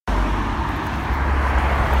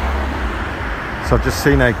So I've just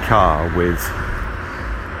seen a car with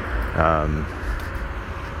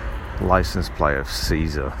license plate of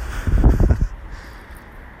Caesar.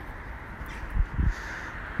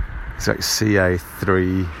 It's like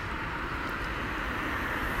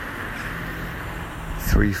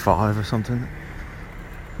CA335 or something.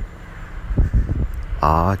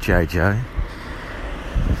 RJJ.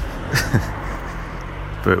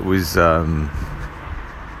 But it was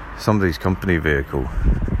somebody's company vehicle,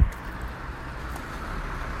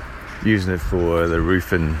 using it for the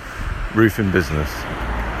roofing business.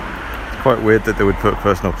 It's quite weird that they would put a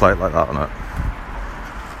personal plate like that on it.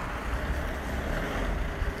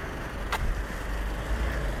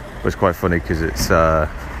 But it's quite funny because it's they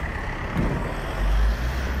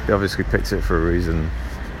obviously picked it for a reason.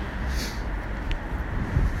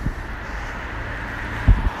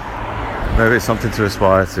 Maybe it's something to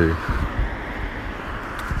aspire to.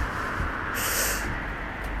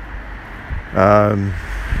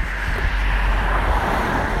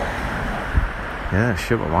 Yeah,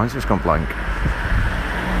 shit, my mind's just gone blank.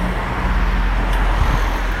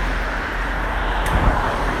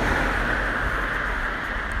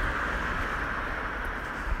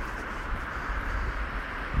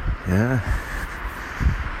 Yeah,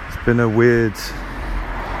 it's been a weird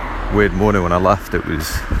morning. When I left, it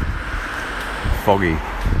was foggy,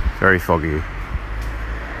 very foggy,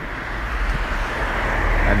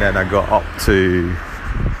 and then I got up to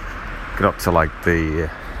like the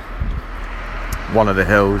one of the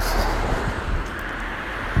hills,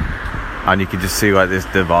 and you could just see like this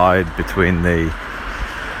divide between the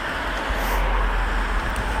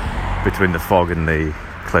fog and the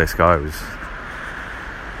clear sky. It was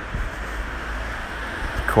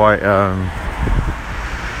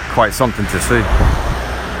quite something to see.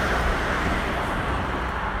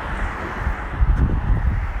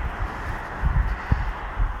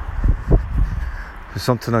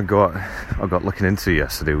 Something I got looking into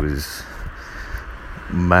yesterday was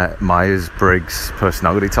Myers-Briggs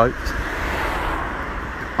personality types.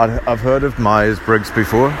 I've heard of Myers-Briggs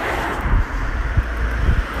before,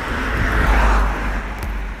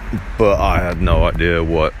 but I had no idea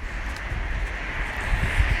what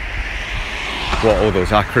all those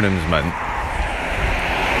acronyms meant,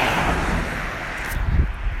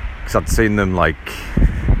 because I'd seen them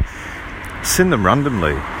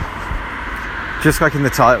randomly, just like in the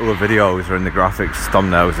title of videos or in the graphics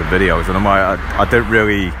thumbnails of videos, and I didn't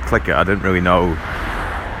really click it. I didn't really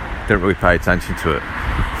pay attention to it.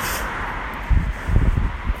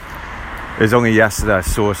 It was only yesterday I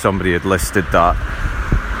saw somebody had listed that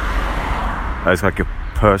as like a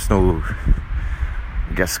personal,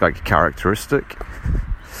 I guess, like a characteristic.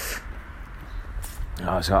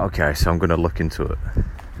 I was like, okay, so I'm going to look into it.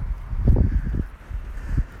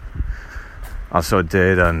 I sort of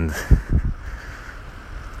did, and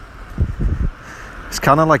it's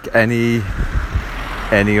kind of like any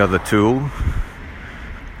other tool.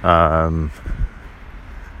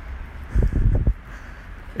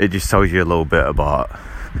 It just tells you a little bit about.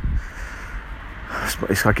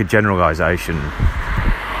 It's like a generalization,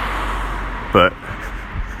 but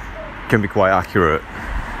can be quite accurate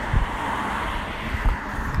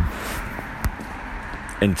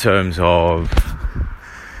in terms of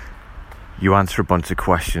you answer a bunch of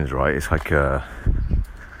questions, right? It's like I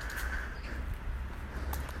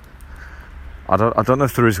don't know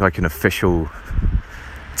if there is like an official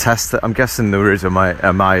test. I'm guessing there is a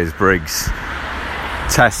Myers-Briggs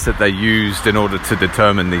test that they used in order to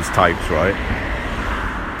determine these types, right?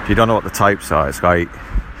 If you don't know what the types are, it's like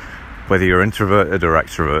whether you're introverted or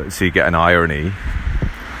extrovert, so you get an irony.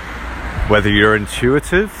 Whether you're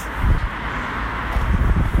intuitive,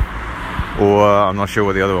 or I'm not sure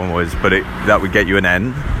what the other one was, but that would get you an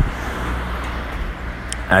N.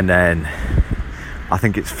 And then I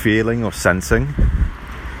think it's feeling or sensing,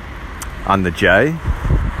 and the J.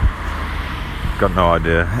 Got no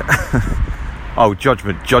idea. Oh,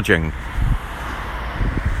 judging.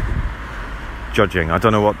 I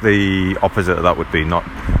don't know what the opposite of that would be. Not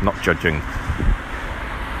judging.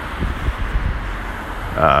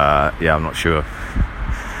 Yeah, I'm not sure.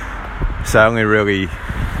 So I only really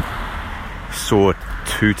saw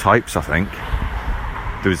two types, I think.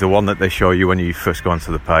 There was the one that they show you when you first go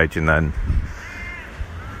onto the page, and then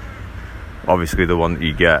obviously the one that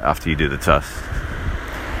you get after you do the test.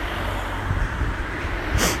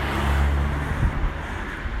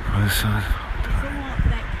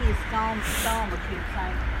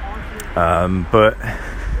 But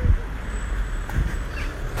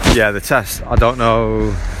yeah, the test, I don't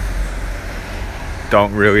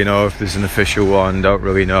really know if there's an official one. Don't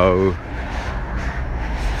really know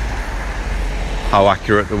how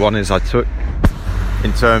accurate the one is I took.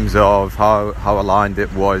 in terms of how aligned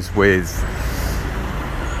it was with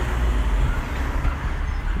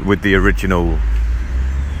the original,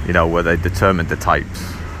 you know, where they determined the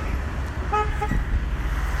types.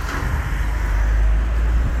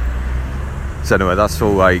 So anyway, that's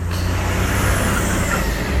all like,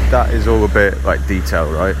 that is all a bit like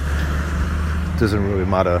detail, right? Doesn't really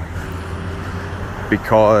matter,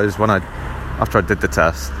 because after I did the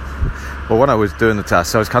test, well, when I was doing the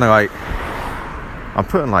test, I was kind of like, I'm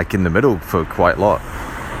putting like in the middle for quite a lot.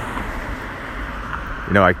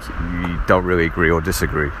 You know, like, you don't really agree or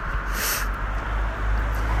disagree.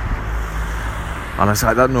 And I was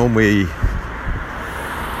like, that normally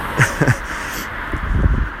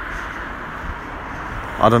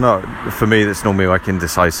I don't know, for me that's normally like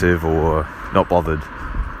indecisive or not bothered.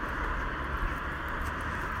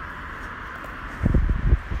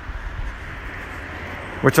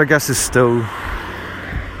 Which I guess is still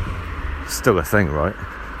a thing, right?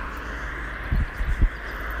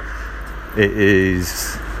 It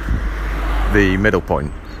is the middle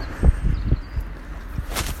point.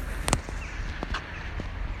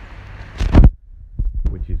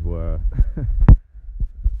 Which is where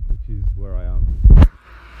I am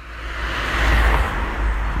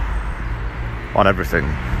on everything.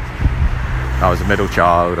 I was a middle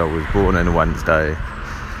child, I was born on a Wednesday.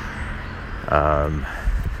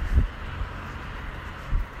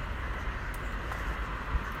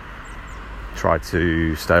 Try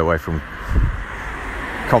to stay away from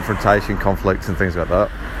confrontation, conflicts and things like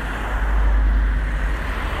that.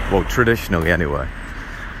 Well, traditionally anyway.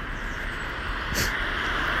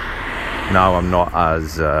 Now I'm not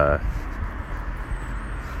as I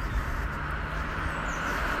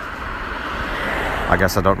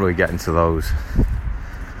guess I don't really get into those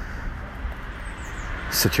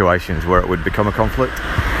situations where it would become a conflict.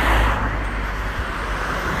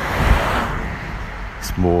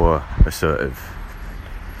 It's more assertive.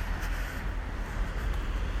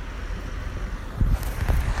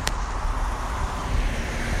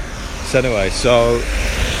 So anyway, so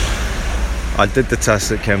I did the test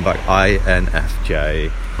that came back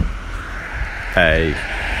INFJ A,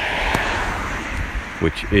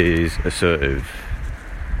 which is assertive.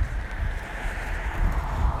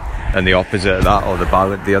 And the opposite of that, or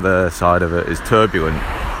the other side of it, is turbulent.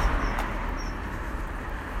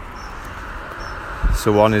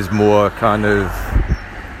 So one is more kind of,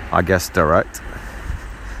 I guess, direct.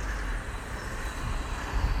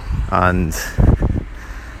 And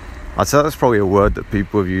I'd say that's probably a word that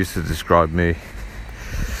people have used to describe me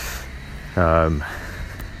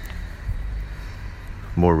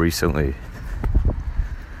more recently.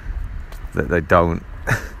 That they don't,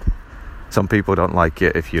 some people don't like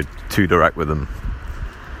it if you're too direct with them,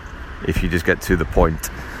 if you just get to the point.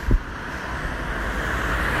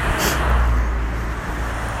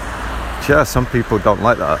 Yeah, some people don't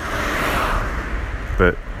like that,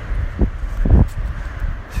 but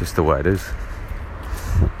it's just the way it is.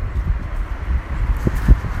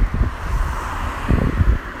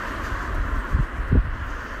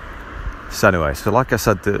 So anyway, so like I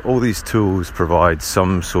said, all these tools provide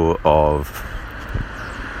some sort of,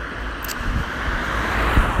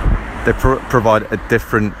 they provide a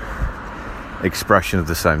different expression of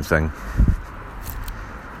the same thing.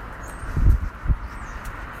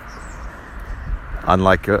 And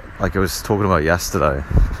like I was talking about yesterday,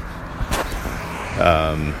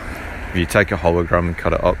 if you take a hologram and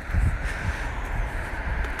cut it up,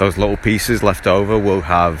 those little pieces left over will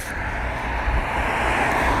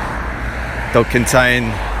they'll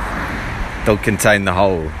contain the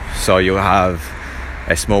whole. So you'll have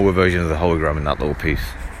a smaller version of the hologram in that little piece.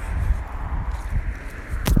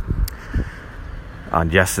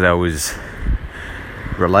 And yesterday I was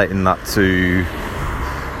relating that to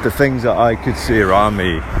the things that I could see around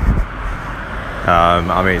me.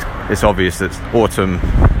 I mean, it's obvious that autumn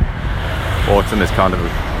is kind of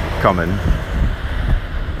coming,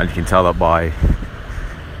 and you can tell that by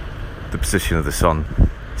the position of the sun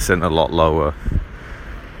sitting a lot lower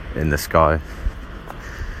in the sky,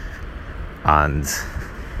 and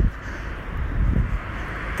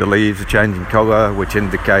the leaves are changing colour, which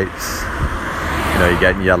indicates, you know, you're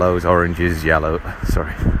getting yellows, oranges,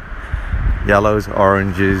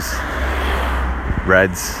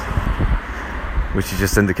 reds, which is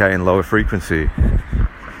just indicating lower frequency.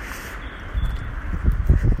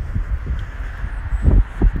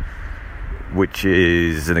 Which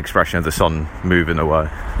is an expression of the sun moving away.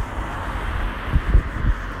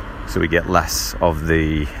 So we get less of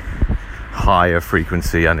the higher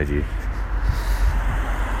frequency energy.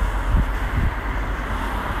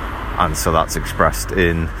 And so that's expressed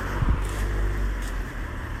in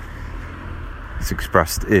it's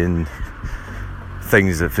expressed in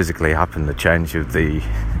things that physically happen, the change of the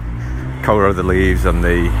colour of the leaves, and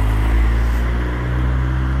the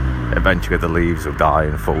eventually the leaves will die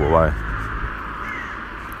and fall away.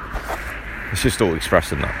 It's just all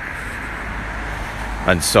expressing that.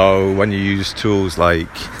 And so when you use tools like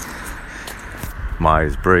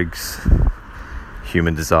Myers-Briggs,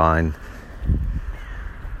 human design,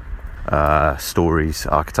 stories,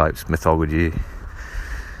 archetypes, mythology,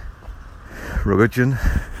 religion,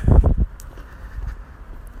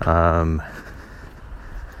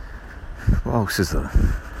 what else is there?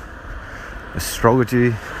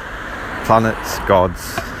 Astrology, planets,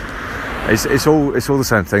 gods. It's all the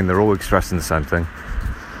same thing. They're all expressing the same thing,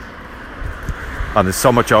 and there's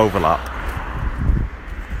so much overlap,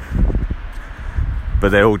 but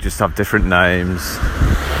they all just have different names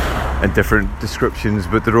and different descriptions,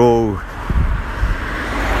 but they're all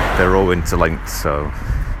interlinked. So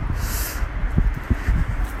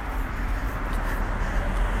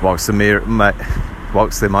whilst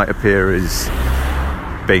they might appear as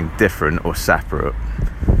being different or separate,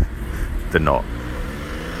 they're not.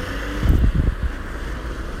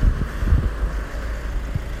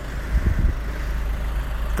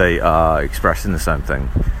 They are expressing the same thing,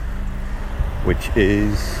 which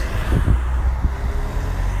is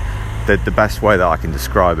the best way that I can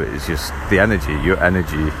describe it is just the energy, your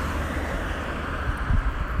energy.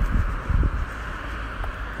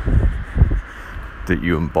 That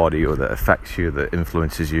you embody, or that affects you, that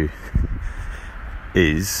influences you,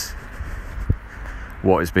 is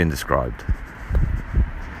what is being described.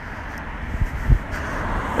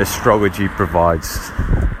 Astrology provides,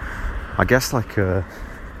 I guess, like a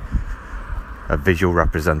visual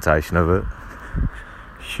representation of it.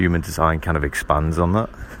 Human design kind of expands on that.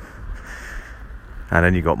 And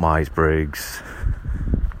then you got Myers-Briggs,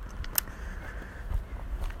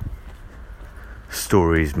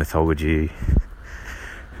 stories, mythology,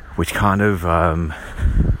 which kind of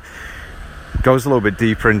goes a little bit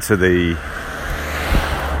deeper into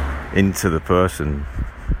the person,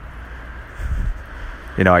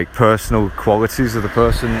 you know, like personal qualities of the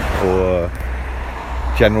person or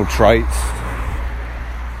general traits,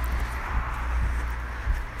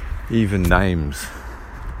 even names.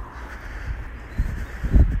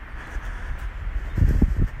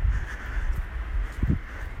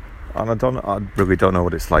 And I really don't know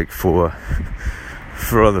what it's like for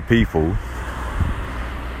other people,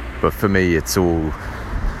 but for me it's all,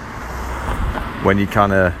 when you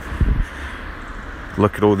kind of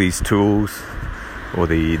look at all these tools, or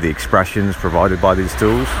the expressions provided by these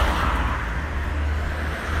tools,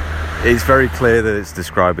 it's very clear that it's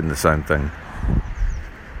describing the same thing,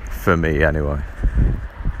 for me anyway.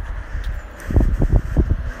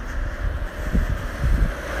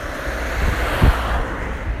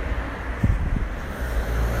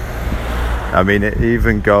 I mean, it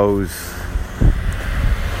even goes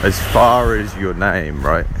as far as your name,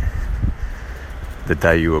 right? The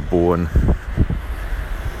day you were born,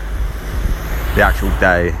 the actual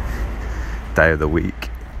day of the week.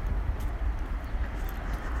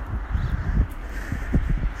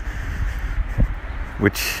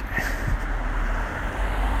 Which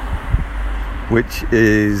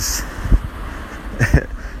is,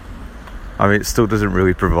 I mean, it still doesn't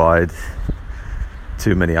really provide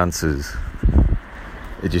too many answers.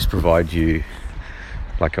 It just provides you,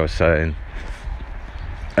 like I was saying,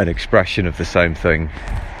 an expression of the same thing.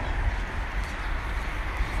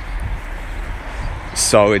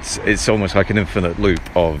 So it's almost like an infinite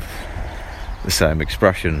loop of the same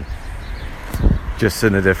expression, just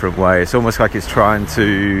in a different way. It's almost like it's trying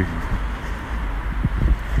to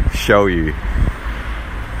show you.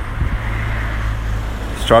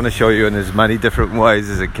 It's trying to show you in as many different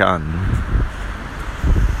ways as it can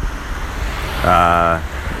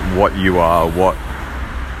what you are, what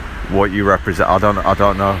you represent. I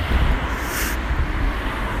don't know,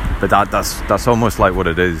 but that's almost like what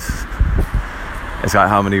it is. It's like,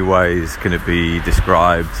 how many ways can it be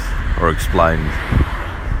described or explained?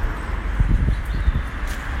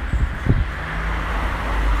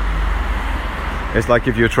 It's like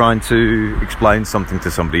if you're trying to explain something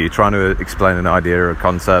to somebody, you're trying to explain an idea or a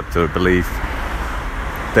concept or a belief,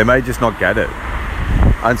 they may just not get it.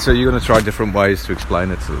 And so you're going to try different ways to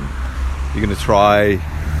explain it to them. You're going to try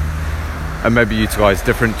and maybe utilize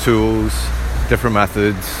different tools, different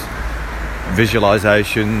methods,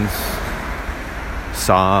 visualizations,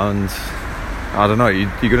 sounds. I don't know,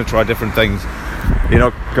 you're going to try different things. You're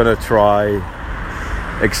not going to try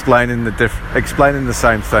explaining the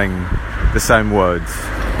same thing, the same words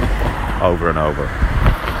over and over,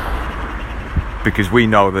 because we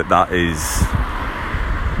know that is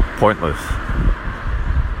pointless.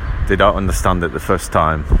 they don't understand it the first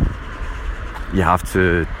time, you have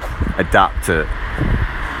to adapt it,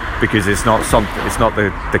 because it's not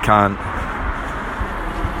they can't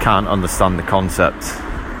understand the concept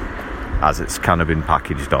as it's kind of been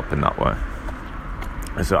packaged up in that way.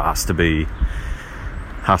 And so it has to be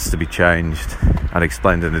changed and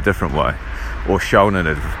explained in a different way, or shown in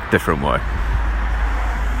a different way.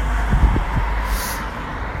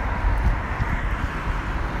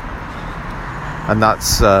 And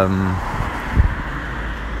that's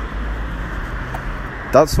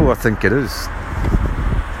what I think it is.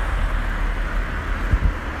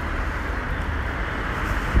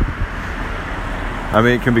 I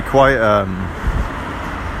mean, it can be quite I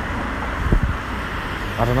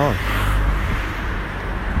don't know.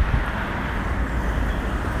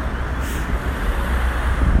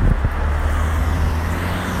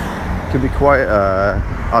 It can be quite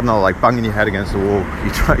I don't know, like banging your head against the wall.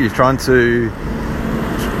 You're trying to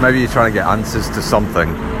get answers to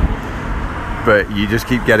something, but you just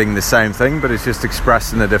keep getting the same thing, but it's just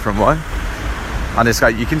expressed in a different way. And it's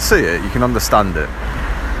like, you can see it, you can understand it,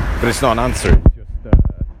 but it's not an answer. It's just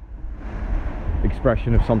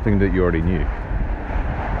expression of something that you already knew,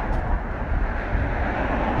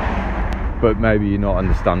 but maybe you're not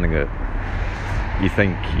understanding it. You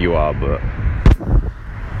think you are, but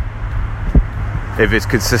if it's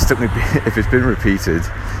been repeated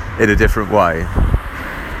in a different way,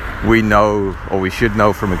 we know, or we should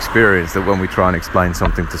know from experience, that when we try and explain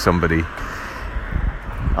something to somebody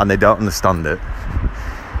and they don't understand it,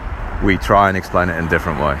 we try and explain it in a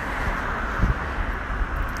different way.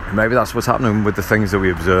 And maybe that's what's happening with the things that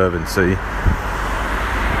we observe and see.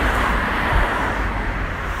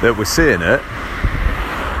 That we're seeing it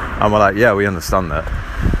and we're like, yeah, we understand that.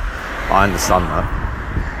 I understand that.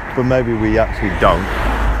 But maybe we actually don't.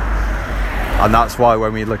 And that's why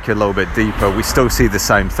when we look a little bit deeper, we still see the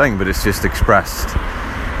same thing, but it's just expressed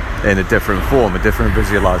in a different form, a different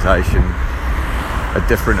visualization, a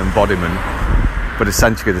different embodiment, but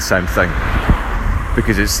essentially the same thing,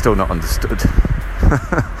 because it's still not understood.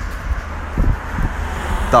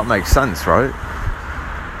 That makes sense, right?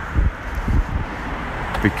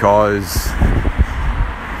 Because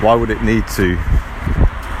why would it need to?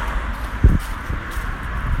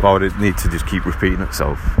 Why would it need to just keep repeating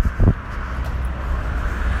itself?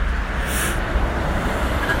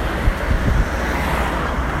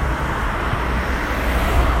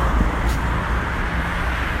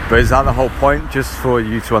 But is that the whole point, just for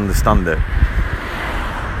you to understand it?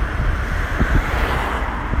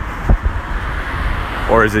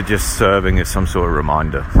 Or is it just serving as some sort of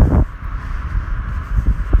reminder?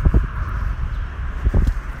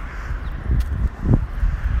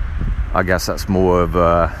 I guess that's more of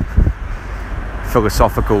a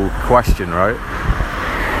philosophical question, right?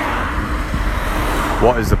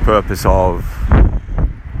 What is the purpose of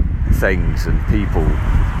things and people?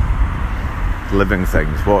 Living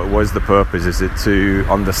things. What is the purpose? Is it to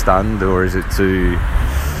understand, or is it to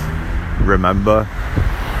remember,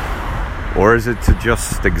 or is it to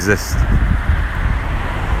just exist?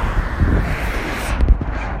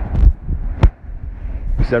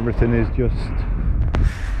 Because everything is just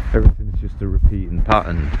a repeating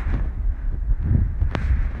pattern.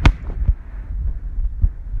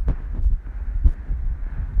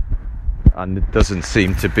 And it doesn't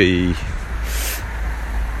seem to be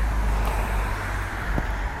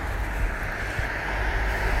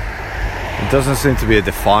a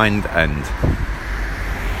defined end.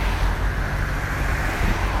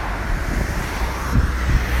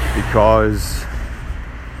 Because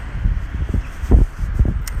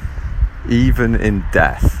even in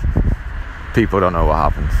death, people don't know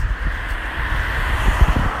what happens.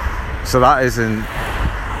 So that isn't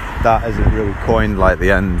really coined like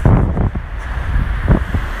the end.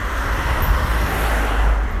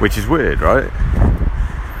 Which is weird, right?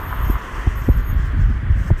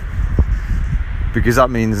 Because that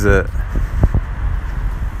means that,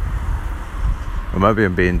 or maybe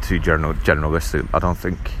I'm being too generalistic. I don't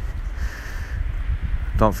think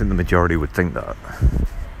the majority would think that.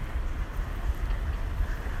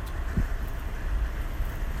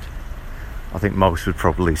 I think most would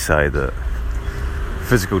probably say that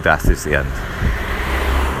physical death is the end.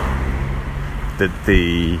 That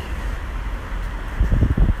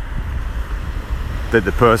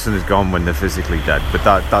the person is gone when they're physically dead, but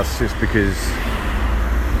that's just because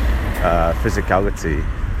physicality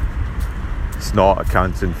is not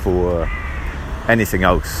accounting for anything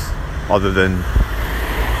else other than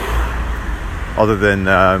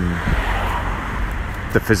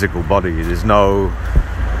the physical body. There's no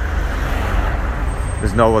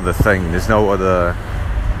other thing. There's no other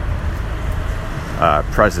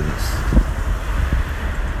presence.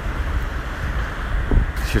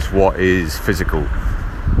 It's just what is physical.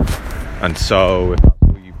 And so, if that's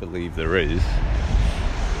what you believe there is,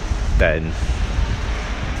 then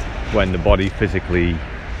when the body physically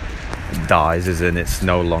dies, as in it's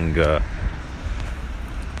no longer...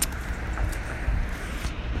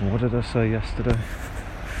 What did I say yesterday?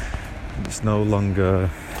 It's no longer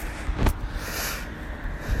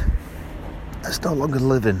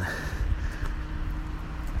living.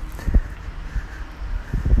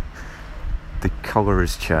 The colour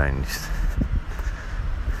has changed.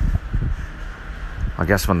 I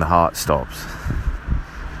guess when the heart stops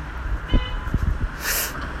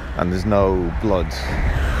and there's no blood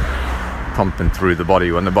pumping through the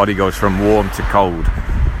body, when the body goes from warm to cold.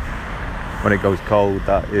 When it goes cold,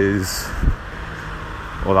 that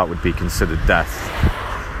would be considered death,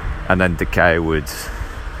 and then decay would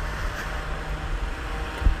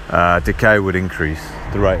increase.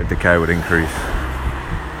 The rate of decay would increase.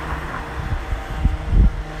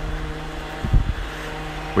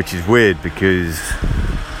 Which is weird because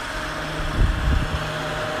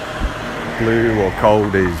blue or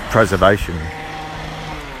cold is preservation.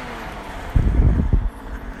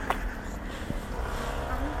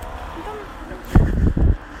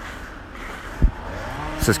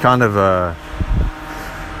 So it's kind of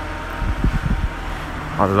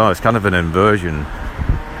it's kind of an inversion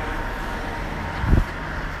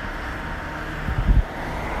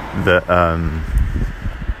that I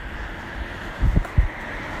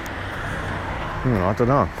don't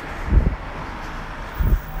know.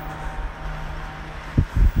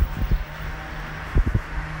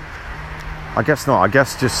 I guess not. I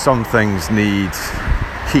guess just some things need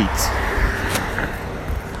heat.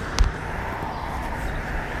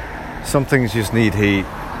 Some things just need heat,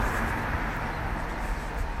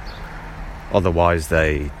 otherwise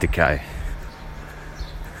they decay.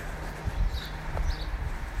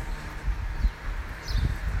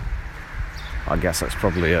 I guess that's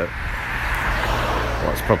probably it.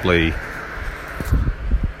 Well, it's probably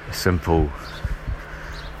a simple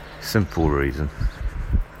reason,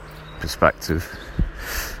 perspective.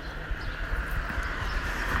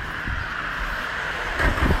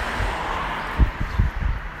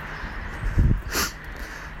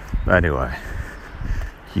 Anyway,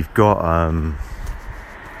 you've got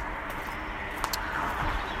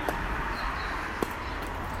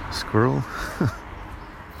squirrel.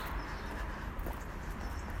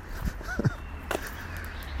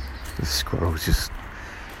 The squirrel just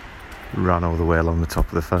ran all the way along the top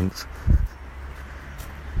of the fence.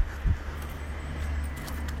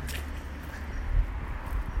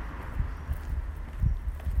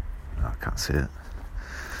 Oh, I can't see it.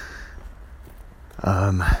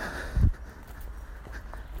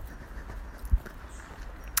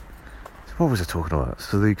 What was I talking about?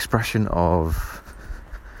 So the expression of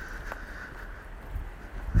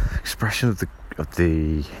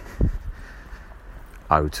the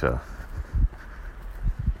outer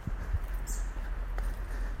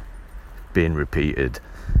being repeated.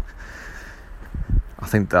 I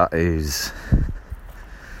think that is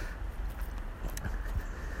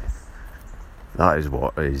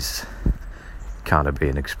what is kind of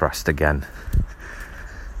being expressed again.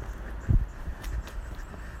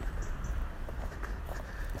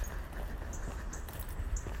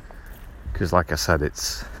 Because like I said,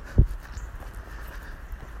 it's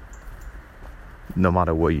no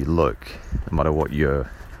matter where you look, no matter what you're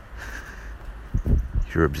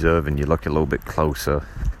observing, you look a little bit closer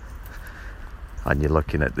and you're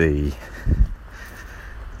looking at what you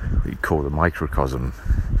call the microcosm,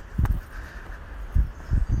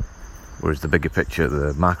 whereas the bigger picture,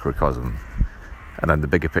 the macrocosm, and then the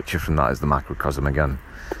bigger picture from that is the macrocosm again.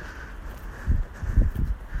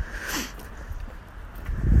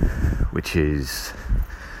 Which is,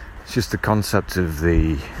 it's just the concept of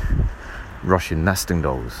the Russian nesting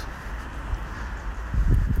dolls.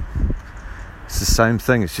 It's the same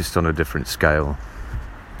thing, it's just on a different scale.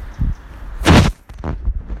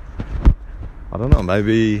 I don't know,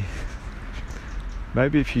 maybe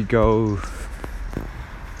if you go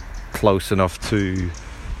close enough to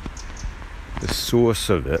the source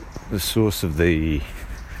of it, the source of the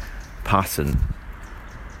pattern,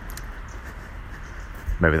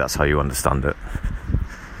 maybe that's how you understand it,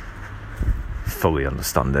 fully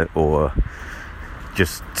understand it, or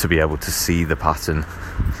just to be able to see the pattern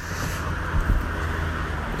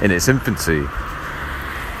in its infancy.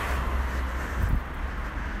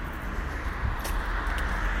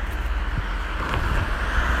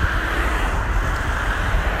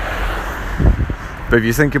 But if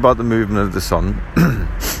you think about the movement of the sun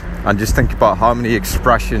and just think about how many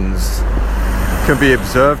expressions can be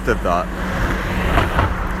observed of that.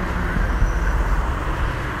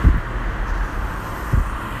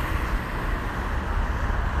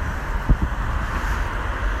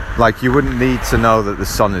 Like, you wouldn't need to know that the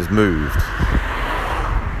sun has moved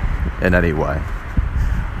in any way.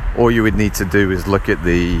 All you would need to do is look at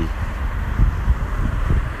the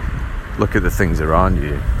things around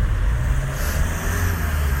you.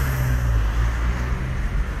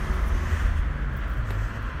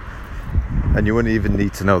 And you wouldn't even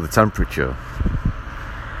need to know the temperature.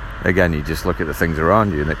 Again, you just look at the things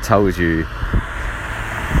around you and it tells you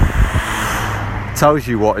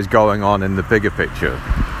what is going on in the bigger picture.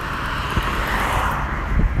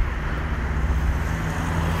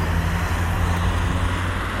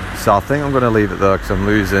 So I think I'm going to leave it there because I'm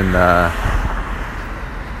losing the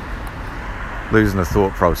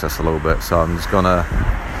thought process a little bit. So I'm just going to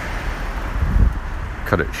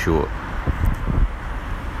cut it short.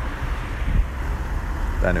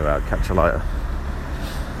 But anyway, I'll catch you later.